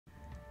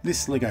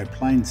This Lego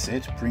plane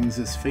set brings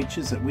us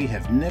features that we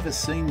have never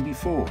seen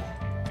before,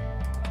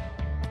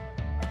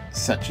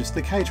 such as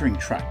the catering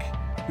truck,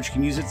 which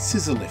can use its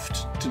scissor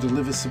lift to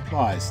deliver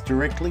supplies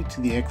directly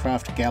to the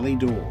aircraft galley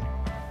door.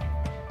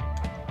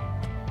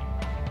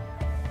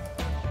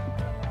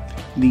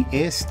 The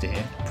air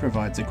stair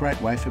provides a great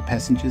way for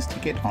passengers to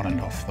get on and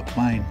off the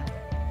plane.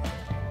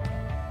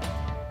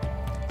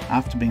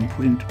 After being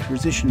put into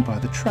position by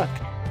the truck,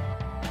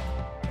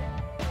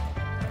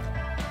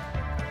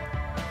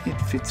 it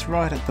fits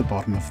right at the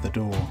bottom of the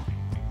door.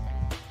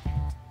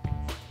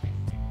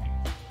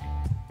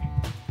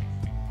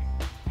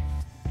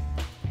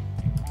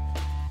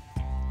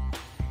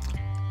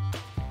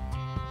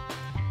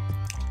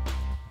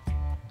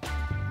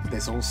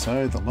 There's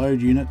also the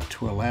load unit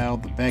to allow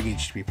the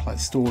baggage to be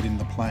stored in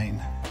the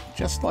plane,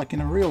 just like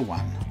in a real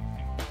one.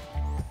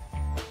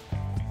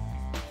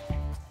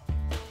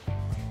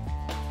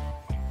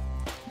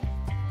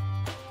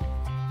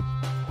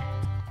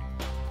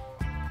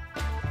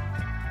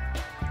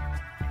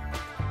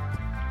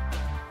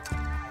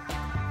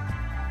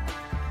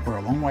 We're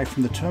a long way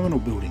from the terminal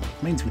building.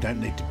 It means we don't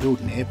need to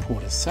build an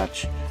airport as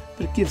such,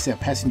 but it gives our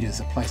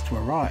passengers a place to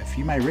arrive.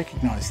 You may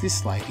recognise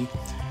this lady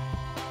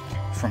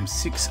from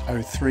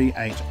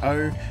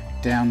 60380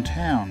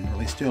 Downtown,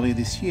 released earlier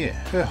this year.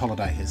 Her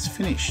holiday has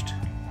finished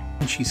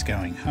and she's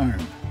going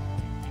home.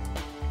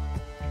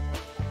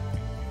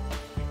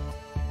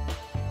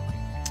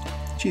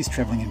 She's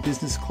travelling in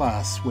business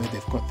class where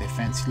they've got their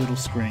fancy little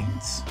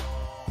screens.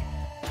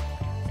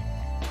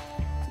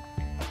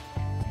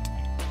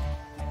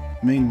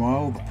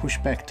 Meanwhile, the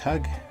pushback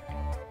tug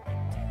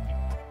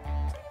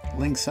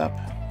links up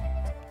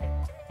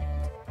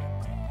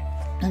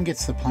and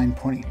gets the plane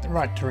pointing in the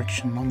right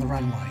direction on the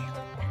runway.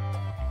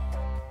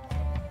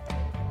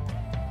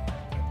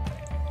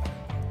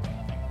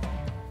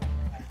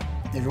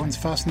 Everyone's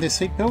fastened their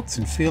seatbelts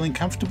and feeling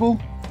comfortable?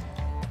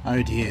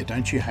 Oh dear,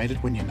 don't you hate it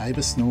when your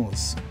neighbour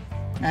snores?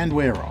 And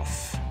we're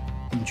off.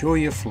 Enjoy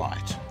your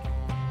flight.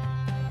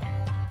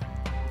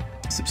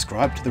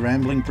 Subscribe to The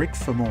Rambling Brick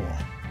for more.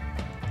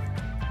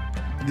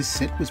 This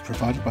set was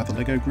provided by the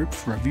LEGO Group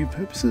for review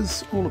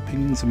purposes. All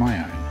opinions are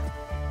my own.